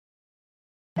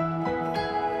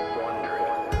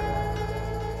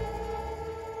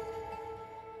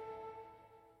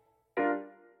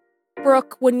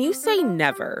Brooke, when you say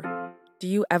never, do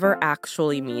you ever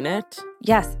actually mean it?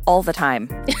 Yes, all the time.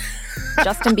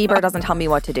 Justin Bieber doesn't tell me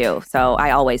what to do, so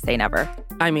I always say never.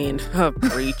 I mean,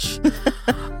 preach.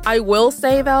 I will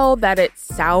say, though, that it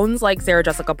sounds like Sarah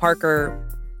Jessica Parker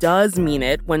does mean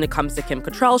it when it comes to Kim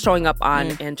Cattrall showing up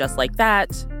on And Just Like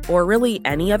That, or really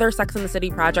any other Sex and the City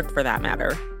project for that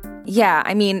matter. Yeah,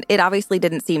 I mean, it obviously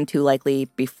didn't seem too likely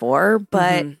before,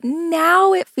 but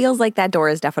now it feels like that door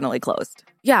is definitely closed.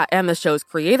 Yeah, and the show's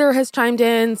creator has chimed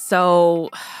in, so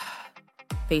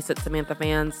face it, Samantha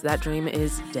fans, that dream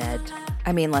is dead.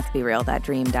 I mean, let's be real, that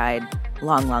dream died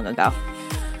long, long ago.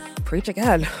 Preach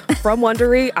again. From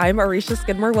Wondery, I'm Arisha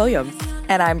Skidmore-Williams.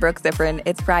 And I'm Brooke Ziffrin.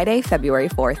 It's Friday, February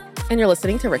 4th. And you're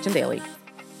listening to Rich and Daily.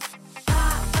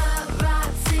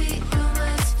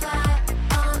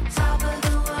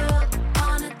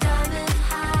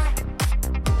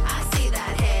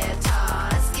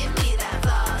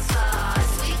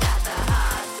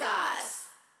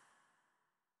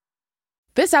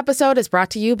 This episode is brought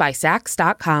to you by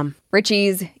Saks.com.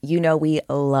 Richies, you know we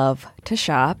love to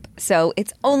shop, so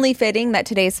it's only fitting that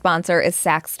today's sponsor is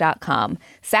Saks.com.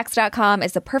 Saks.com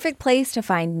is the perfect place to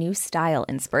find new style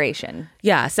inspiration.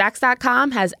 Yeah,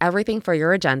 Saks.com has everything for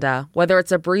your agenda, whether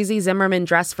it's a breezy Zimmermann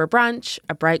dress for brunch,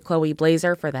 a bright Chloe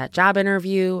blazer for that job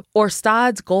interview, or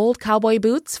Staud's gold cowboy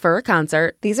boots for a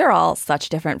concert. These are all such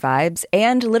different vibes,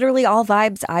 and literally all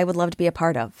vibes I would love to be a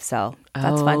part of, so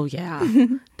that's fun. Oh, yeah,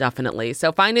 definitely.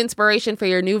 So find inspiration for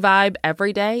your new vibe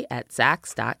every day at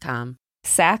Saks.com.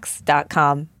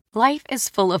 Saks.com. Life is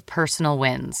full of personal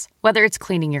wins, whether it's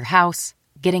cleaning your house,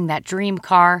 getting that dream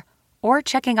car, or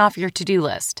checking off your to-do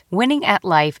list. Winning at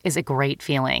life is a great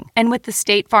feeling. And with the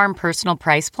State Farm Personal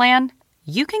Price Plan,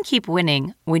 you can keep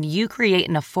winning when you create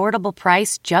an affordable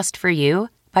price just for you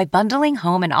by bundling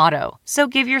home and auto. So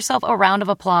give yourself a round of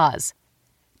applause.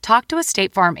 Talk to a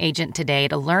State Farm agent today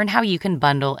to learn how you can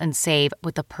bundle and save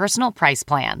with the Personal Price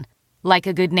Plan. Like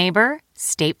a good neighbor,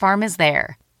 State Farm is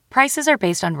there. Prices are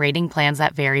based on rating plans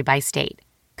that vary by state.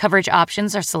 Coverage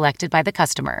options are selected by the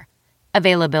customer.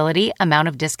 Availability, amount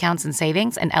of discounts and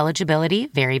savings, and eligibility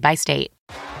vary by state.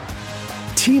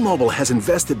 T-Mobile has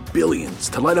invested billions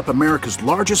to light up America's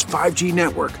largest 5G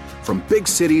network, from big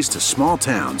cities to small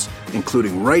towns,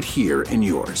 including right here in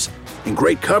yours. And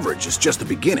great coverage is just the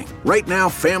beginning. Right now,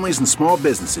 families and small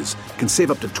businesses can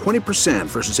save up to 20%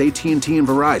 versus AT&T and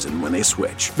Verizon when they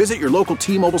switch. Visit your local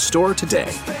T-Mobile store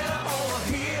today.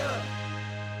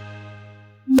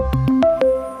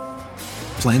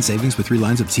 Plan savings with 3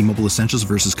 lines of T-Mobile Essentials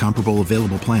versus comparable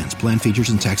available plans. Plan features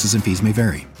and taxes and fees may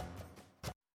vary.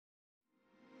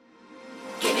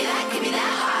 Give me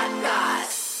that hot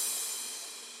goss.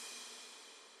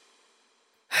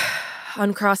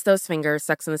 Uncross those fingers,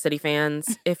 Sex and the City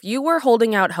fans. If you were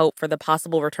holding out hope for the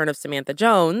possible return of Samantha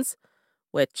Jones,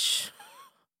 which,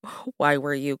 why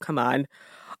were you? Come on.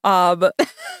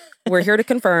 We're here to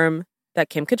confirm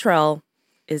that Kim Cattrall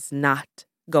is not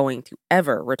going to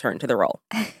ever return to the role.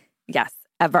 Yes,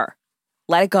 ever.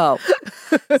 Let it go.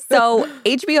 So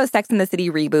HBO's Sex and the City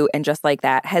reboot And Just Like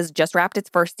That has just wrapped its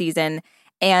first season,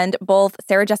 and both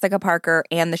Sarah Jessica Parker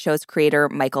and the show's creator,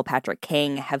 Michael Patrick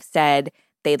King, have said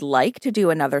they'd like to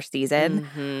do another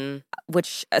season,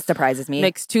 which surprises me.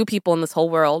 Makes 2 people in this whole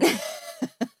world.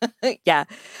 Yeah.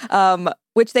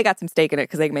 Which they got some stake in it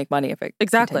because they can make money if it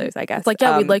continues, I guess. It's like,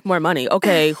 yeah, we'd like more money.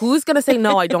 Okay, who's going to say,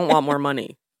 no, I don't want more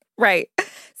money? Right.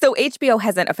 So HBO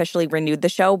hasn't officially renewed the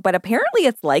show, but apparently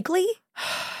it's likely,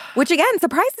 which again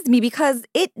surprises me because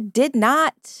it did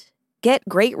not get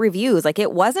great reviews. Like,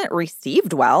 it wasn't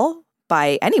received well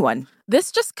by anyone.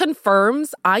 This just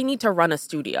confirms I need to run a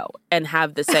studio and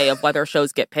have the say of whether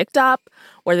shows get picked up,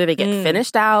 whether they get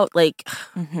finished out. Like,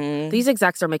 these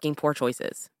execs are making poor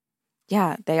choices.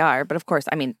 Yeah, they are. But of course,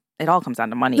 I mean, it all comes down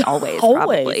to money always, Always,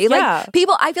 probably. yeah. Like,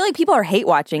 I feel like people are hate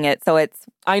watching it, so it's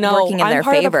working in their I'm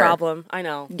part favor. of the problem. I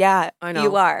know. Yeah, I know.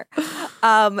 You are.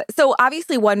 So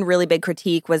obviously one really big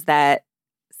critique was that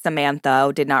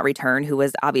Samantha did not return, who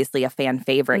was obviously a fan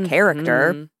favorite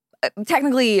character.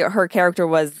 Technically, her character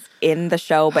was in the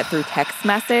show, but through text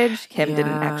message. Kim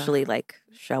didn't actually,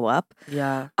 show up.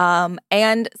 Yeah.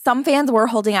 And some fans were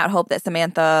holding out hope that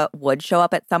Samantha would show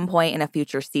up at some point in a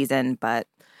future season, but...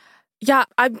 Yeah,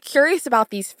 I'm curious about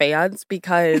these fans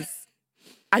because,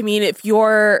 I mean, if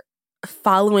you're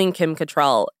following Kim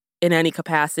Cattrall in any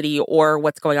capacity or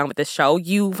what's going on with this show,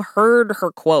 you've heard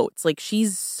her quotes. Like,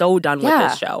 she's so done with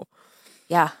this show.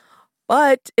 Yeah.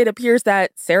 But it appears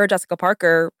that Sarah Jessica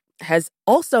Parker has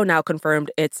also now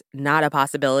confirmed it's not a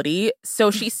possibility.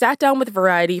 So she sat down with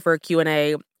Variety for a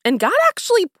Q&A and got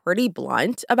actually pretty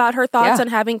blunt about her thoughts on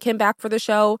having Kim back for the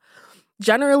show.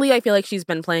 generally, I feel like she's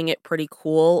been playing it pretty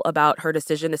cool about her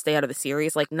decision to stay out of the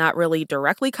series, like not really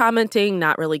directly commenting,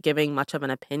 not really giving much of an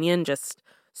opinion, just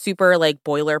super like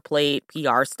boilerplate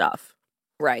PR stuff.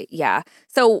 Right, yeah.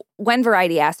 So when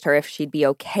Variety asked her if she'd be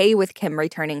okay with Kim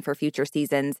returning for future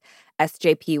seasons,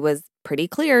 SJP was pretty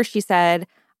clear. She said,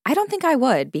 I don't think I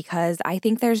would because I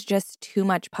think there's just too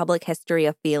much public history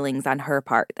of feelings on her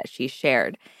part that she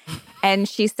shared. And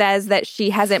she says that she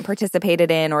hasn't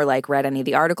participated in or like read any of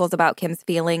the articles about Kim's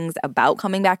feelings about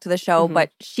coming back to the show,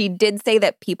 but she did say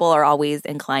that people are always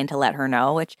inclined to let her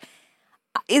know, which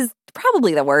is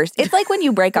probably the worst. It's like when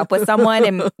you break up with someone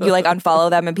and you like unfollow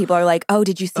them and people are like, oh,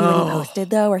 did you see what he posted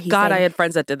though? Or God, I had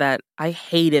friends that did that. I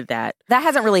hated that. That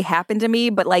hasn't really happened to me,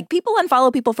 but like people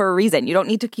unfollow people for a reason. You don't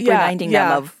need to keep reminding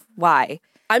them of why.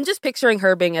 I'm just picturing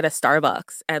her being at a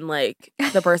Starbucks and like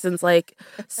the person's like,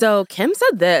 so Kim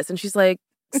said this. And she's like,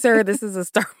 sir, this is a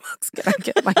Starbucks. Can I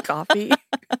get my coffee?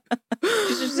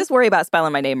 Just worry about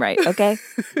spelling my name right, okay?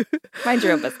 Mind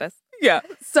your own business. Yeah.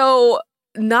 So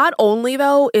not only,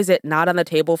 though, is it not on the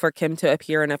table for Kim to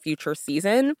appear in a future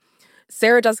season,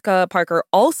 Sarah Jessica Parker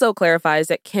also clarifies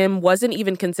that Kim wasn't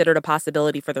even considered a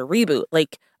possibility for the reboot.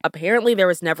 Like, apparently there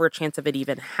was never a chance of it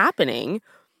even happening,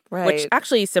 which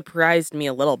actually surprised me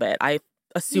a little bit. I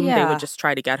assumed they would just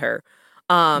try to get her.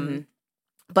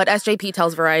 But SJP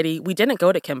tells Variety, we didn't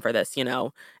go to Kim for this, you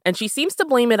know. And she seems to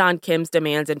blame it on Kim's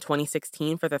demands in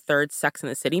 2016 for the third Sex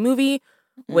and the City movie,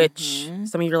 which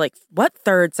some of you are like, what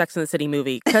third Sex and the City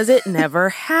movie? Because it never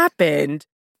happened.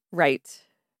 Right.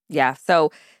 Yeah.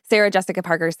 So Sarah Jessica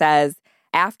Parker says,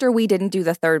 after we didn't do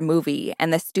the third movie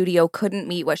and the studio couldn't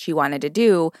meet what she wanted to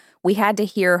do, we had to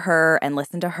hear her and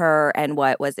listen to her and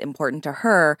what was important to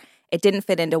her. It didn't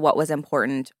fit into what was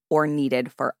important or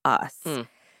needed for us.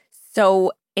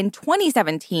 So in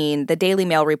 2017, the Daily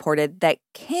Mail reported that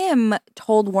Kim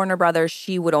told Warner Brothers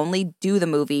she would only do the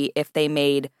movie if they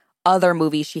made other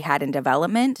movies she had in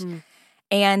development.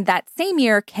 And that same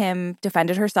year, Kim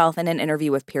defended herself in an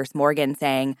interview with Piers Morgan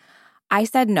saying, I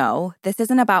said no, this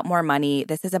isn't about more money.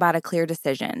 This is about a clear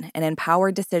decision, an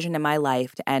empowered decision in my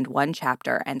life to end one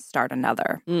chapter and start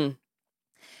another.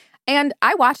 And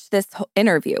I watched this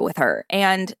interview with her,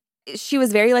 and she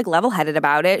was very like level-headed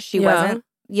about it. She wasn't,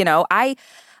 you know, I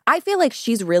feel like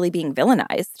she's really being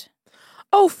villainized.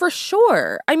 Oh, for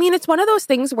sure. I mean, it's one of those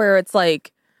things where it's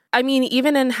like, I mean,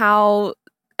 even in how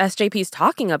SJP's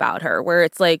talking about her, where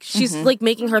it's like, she's like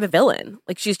making her the villain.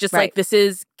 Like, she's just like, this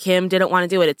is Kim didn't want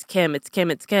to do it. It's Kim, it's Kim,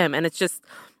 it's Kim. And it's just,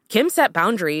 Kim set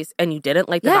boundaries and you didn't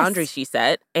like the boundaries she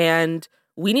set. And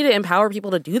we need to empower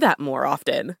people to do that more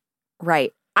often.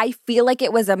 Right. I feel like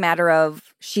it was a matter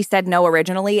of she said no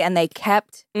originally and they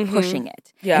kept pushing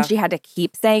it. And she had to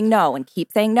keep saying no and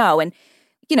keep saying no. And,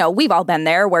 you know, we've all been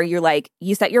there where you're like,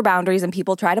 you set your boundaries and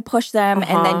people try to push them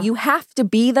and then you have to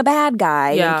be the bad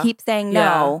guy and keep saying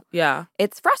no.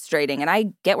 It's frustrating and I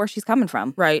get where she's coming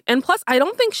from. Right. And plus, I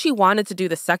don't think she wanted to do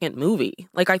the second movie.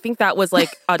 Like, I think that was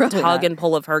like a tug and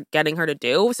pull of her getting her to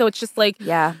do. So it's just like,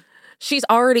 she's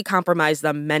already compromised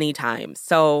them many times.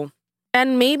 So,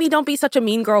 and maybe don't be such a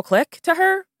mean girl clique to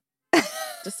her.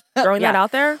 Just throwing that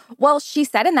out there. Well, she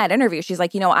said in that interview, she's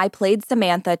like, you know, I played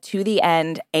Samantha to the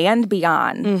end and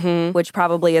beyond, which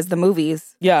probably is the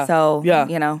movies. So,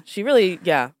 you know. She really,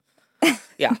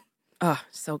 Oh,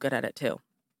 so good at it too.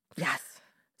 Yes.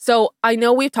 So I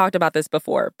know we've talked about this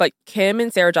before, but Kim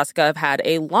and Sarah Jessica have had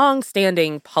a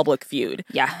long-standing public feud.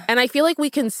 And I feel like we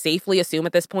can safely assume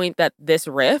at this point that this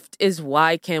rift is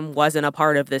why Kim wasn't a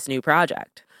part of this new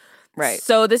project. Right.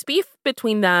 So this beef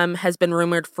between them has been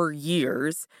rumored for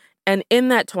years. And in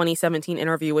that 2017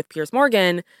 interview with Piers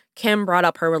Morgan, Kim brought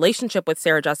up her relationship with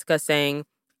Sarah Jessica saying,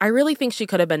 I really think she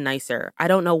could have been nicer. I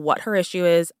don't know what her issue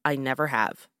is. I never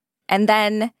have. And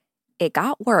then it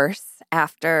got worse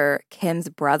after Kim's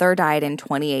brother died in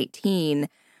 2018.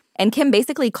 And Kim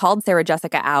basically called Sarah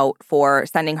Jessica out for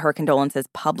sending her condolences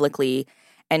publicly.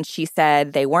 And she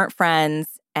said they weren't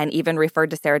friends and even referred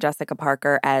to Sarah Jessica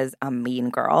Parker as a mean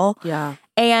girl.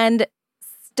 And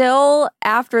still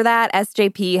after that,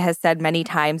 SJP has said many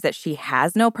times that she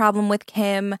has no problem with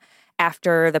Kim.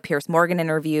 After the Piers Morgan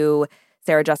interview,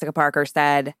 Sarah Jessica Parker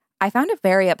said, I found it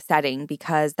very upsetting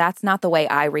because that's not the way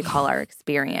I recall our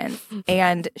experience.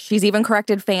 And she's even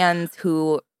corrected fans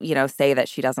who, you know, say that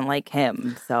she doesn't like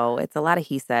him. So it's a lot of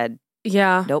he said.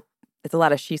 Nope. It's a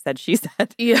lot of she said, she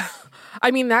said.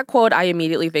 I mean, that quote, I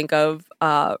immediately think of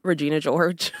Regina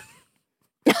George.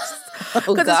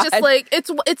 Because it's just like,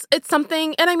 it's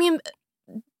something, and I mean,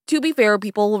 to be fair,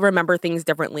 people remember things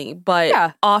differently.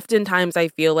 But oftentimes I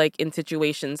feel like in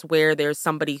situations where there's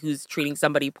somebody who's treating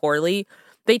somebody poorly,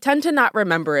 they tend to not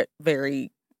remember it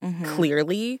very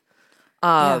clearly.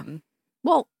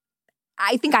 Well,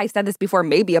 I think I said this before,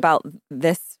 maybe about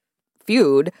this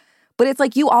feud, but it's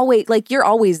like you're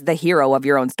always the hero of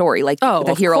your own story. Like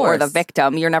the hero or the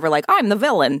victim. You're never like, I'm the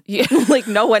villain. Yeah. Like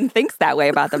no one thinks that way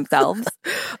about themselves.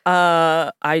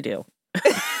 I do.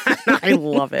 I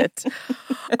love it.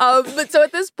 But so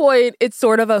at this point, it's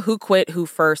sort of a who quit, who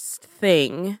first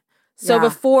thing. So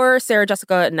before Sarah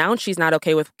Jessica announced she's not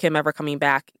okay with Kim ever coming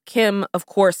back, Kim, of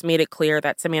course, made it clear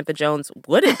that Samantha Jones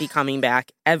wouldn't be coming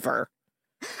back ever.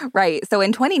 Right. So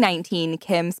in 2019,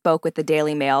 Kim spoke with the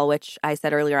Daily Mail, which I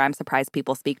said earlier, I'm surprised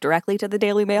people speak directly to the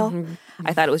Daily Mail. Mm-hmm.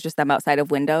 I thought it was just them outside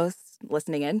of windows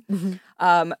listening in.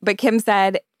 Mm-hmm. But Kim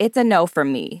said, it's a no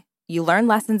from me. You learn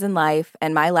lessons in life,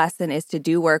 and my lesson is to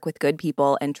do work with good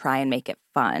people and try and make it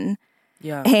fun.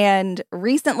 Yeah. And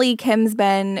recently, Kim's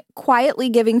been quietly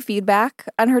giving feedback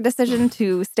on her decision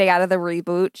to stay out of the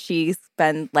reboot. She's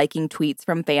been liking tweets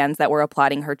from fans that were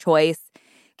applauding her choice.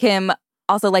 Kim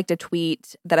also liked a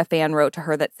tweet that a fan wrote to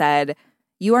her that said,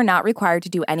 you are not required to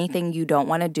do anything you don't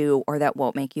want to do or that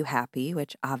won't make you happy,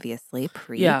 which obviously,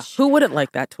 preach. Yeah, who wouldn't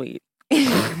like that tweet?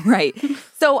 Right.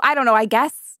 So I don't know. I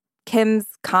guess Kim's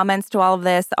comments to all of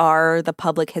this are the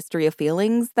public history of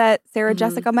feelings that Sarah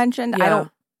Jessica mentioned. Yeah.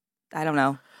 I don't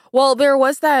know. Well, there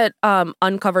was that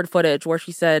uncovered footage where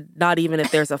she said, not even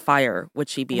if there's a fire would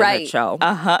she be in that show.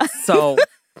 Uh-huh. So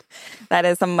that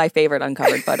is some of my favorite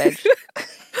uncovered footage.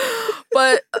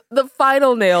 But the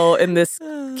final nail in this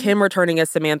Kim returning as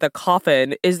Samantha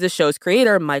coffin is the show's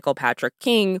creator, Michael Patrick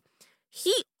King.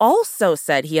 He also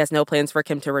said he has no plans for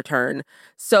Kim to return.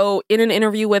 So in an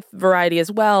interview with Variety as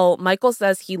well, Michael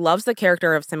says he loves the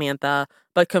character of Samantha,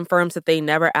 but confirms that they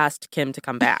never asked Kim to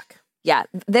come back. Yeah,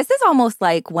 this is almost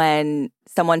like when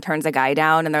someone turns a guy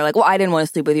down and they're like, well, I didn't want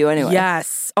to sleep with you anyway.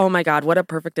 Yes. Oh my God, what a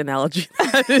perfect analogy.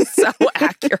 That is so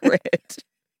accurate.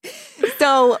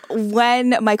 So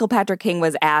when Michael Patrick King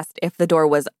was asked if the door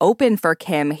was open for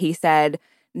Kim, he said,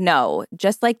 no,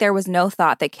 just like there was no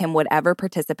thought that Kim would ever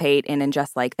participate in And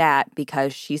Just Like That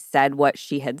because she said what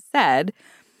she had said.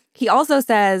 He also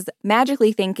says,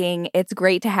 magically thinking, it's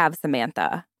great to have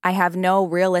Samantha. I have no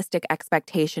realistic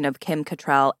expectation of Kim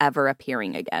Cattrall ever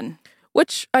appearing again.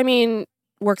 Which, I mean,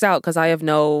 works out because I have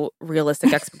no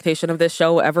realistic expectation of this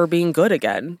show ever being good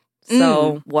again.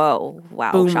 So, whoa,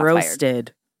 wow, boom,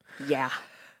 roasted. Fired. Yeah.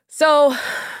 So,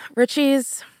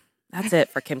 Richies, that's it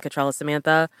for Kim Cattrall as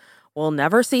Samantha. We'll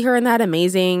never see her in that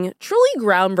amazing, truly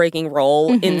groundbreaking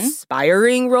role,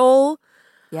 inspiring role.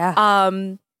 Yeah.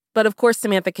 But of course,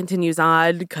 Samantha continues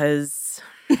on because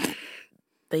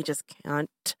they just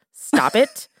can't stop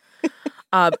it.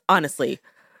 Honestly,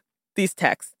 these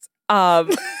texts. I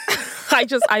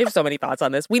have so many thoughts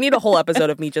on this. We need a whole episode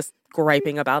of me just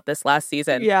griping about this last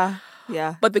season. Yeah.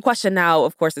 But the question now,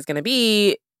 of course, is going to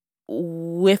be,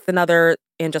 with another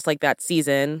And Just Like That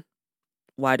season,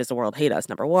 why does the world hate us?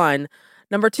 Number one.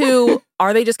 Number two,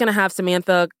 are they just going to have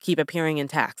Samantha keep appearing in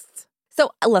texts?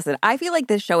 So, listen, I feel like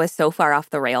this show is so far off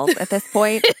the rails at this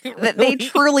point that they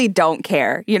truly don't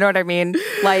care. You know what I mean?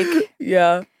 Like,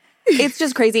 yeah, it's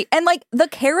just crazy. And like the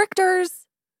characters,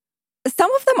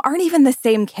 some of them aren't even the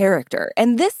same character.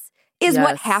 And this is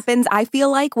what happens, I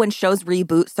feel like, when shows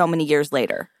reboot so many years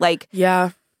later. Like,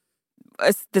 yeah.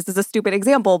 This is a stupid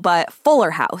example, but Fuller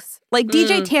House. Like,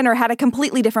 DJ Tanner had a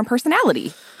completely different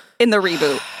personality in the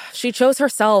reboot. She chose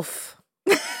herself.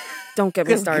 Don't get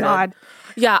me started. God.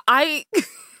 Yeah, I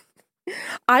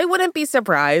wouldn't be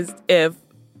surprised if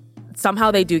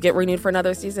somehow they do get renewed for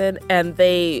another season and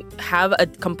they have a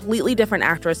completely different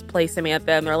actress play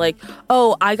Samantha and they're like,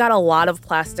 oh, I got a lot of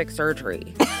plastic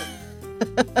surgery.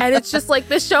 And it's just like,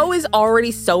 the show is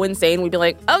already so insane. We'd be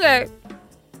like, okay,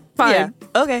 fine. Yeah.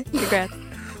 Okay, congrats.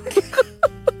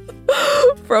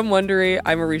 From Wondery,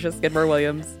 I'm Marisha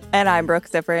Skidmore-Williams. And I'm Brooke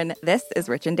Ziffrin. This is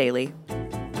Rich and Daily.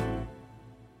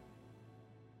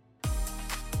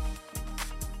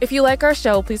 If you like our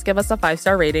show, please give us a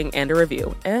 5-star rating and a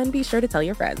review. And be sure to tell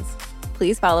your friends.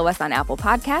 Please follow us on Apple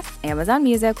Podcasts, Amazon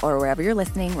Music, or wherever you're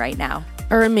listening right now.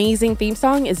 Our amazing theme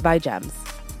song is by Gems.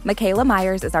 Michaela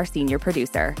Myers is our senior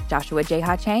producer. Joshua J.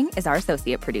 Ha Chang is our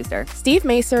associate producer. Steve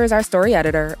Macer is our story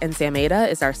editor. And Sam Ada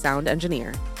is our sound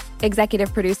engineer.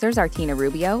 Executive producers are Tina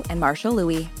Rubio and Marshall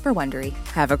Louie for Wondery.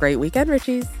 Have a great weekend,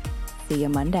 Richies. See you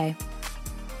Monday.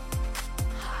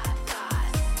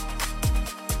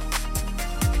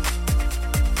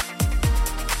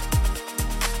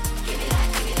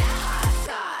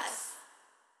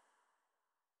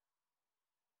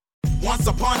 Once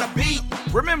upon a beat.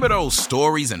 Remember those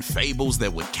stories and fables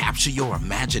that would capture your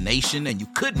imagination and you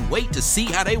couldn't wait to see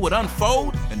how they would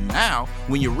unfold? And now,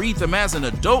 when you read them as an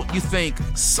adult, you think,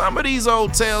 some of these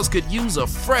old tales could use a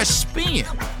fresh spin.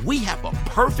 We have a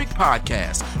perfect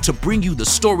podcast to bring you the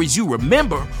stories you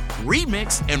remember,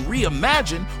 remix, and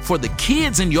reimagine for the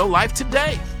kids in your life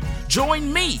today.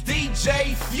 Join me,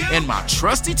 DJ Few, and my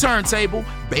trusty turntable,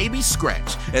 Baby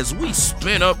Scratch, as we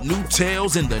spin up new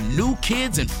tales in the New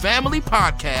Kids and Family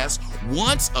podcast,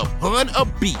 Once Upon a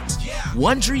Beat.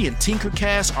 Wondery and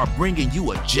Tinkercast are bringing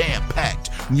you a jam-packed,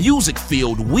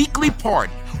 music-filled weekly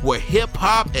party where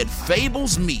hip-hop and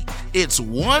fables meet. It's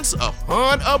Once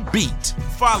Upon a Beat.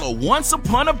 Follow Once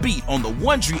Upon a Beat on the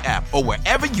Wondery app or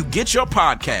wherever you get your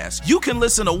podcasts. You can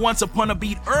listen to Once Upon a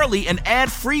Beat early and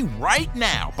ad-free right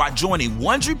now by joining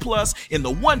Wondery Plus in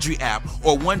the Wondery app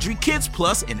or Wondery Kids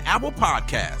Plus in Apple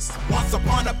Podcasts. Once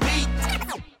Upon a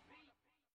Beat.